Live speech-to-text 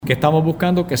que estamos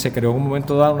buscando, que se creó en un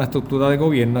momento dado una estructura de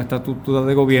gobierno. Esta estructura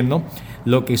de gobierno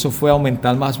lo que hizo fue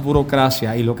aumentar más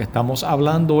burocracia, y lo que estamos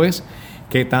hablando es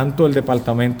que tanto el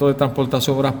Departamento de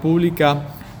Transportación y Obras Públicas,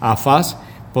 AFAS,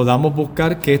 podamos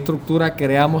buscar qué estructura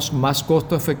creamos más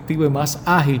costo efectivo y más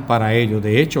ágil para ello.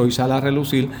 De hecho, hoy sale a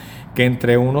relucir que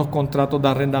entre unos contratos de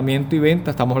arrendamiento y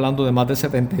venta estamos hablando de más de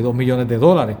 $72 millones,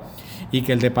 y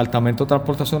que el Departamento de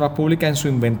Transportación y Obras Públicas en su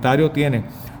inventario tiene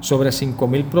sobre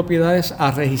 5,000 propiedades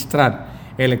a registrar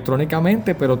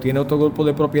electrónicamente, pero tiene otro grupo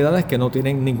de propiedades que no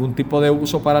tienen ningún tipo de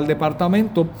uso para el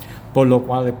departamento, por lo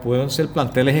cual pueden ser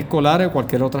planteles escolares o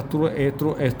cualquier otra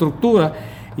estructura,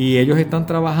 y ellos están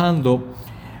trabajando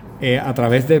a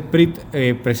través de PRIT,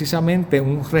 precisamente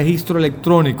un registro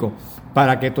electrónico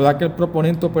para que todo aquel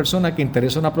proponente o persona que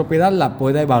interesa una propiedad la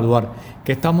pueda evaluar.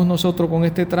 ¿Qué estamos nosotros con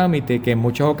este trámite? Que en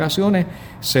muchas ocasiones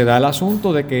se da el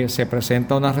asunto de que se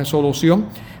presenta una resolución,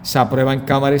 se aprueba en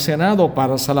Cámara y Senado,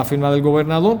 pasa la firma del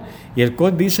gobernador, y el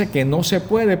COE dice que no se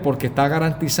puede porque está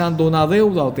garantizando una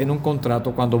deuda o tiene un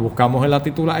contrato. Cuando buscamos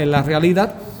en la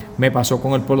realidad, me pasó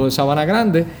con el pueblo de Sabana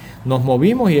Grande, nos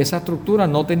movimos y esa estructura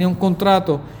no tenía un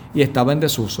contrato y estaba en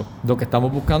desuso. Lo que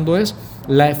estamos buscando es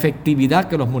la efectividad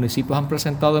que los municipios han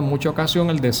presentado en mucha ocasión,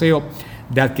 el deseo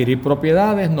de adquirir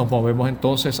propiedades. Nos movemos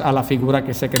entonces a la figura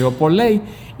que se creó por ley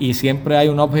y siempre hay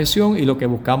una objeción, y lo que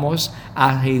buscamos es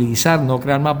agilizar, no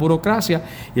crear más burocracia,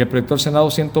 y el proyecto del Senado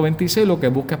 126 lo que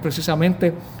busca es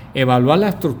precisamente evaluar la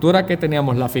estructura que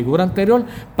teníamos, la figura anterior,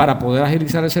 para poder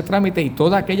agilizar ese trámite, y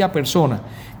toda aquella persona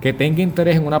que tenga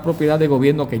interés en una propiedad de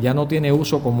gobierno que ya no tiene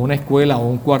uso, como una escuela o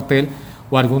un cuartel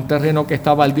o algún terreno que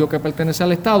está baldío que pertenece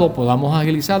al Estado, podamos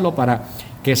agilizarlo para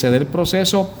que se dé el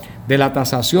proceso de la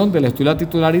tasación del estudio de la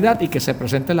titularidad y que se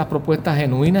presenten las propuestas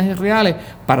genuinas y reales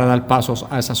para dar pasos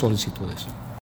a esas solicitudes.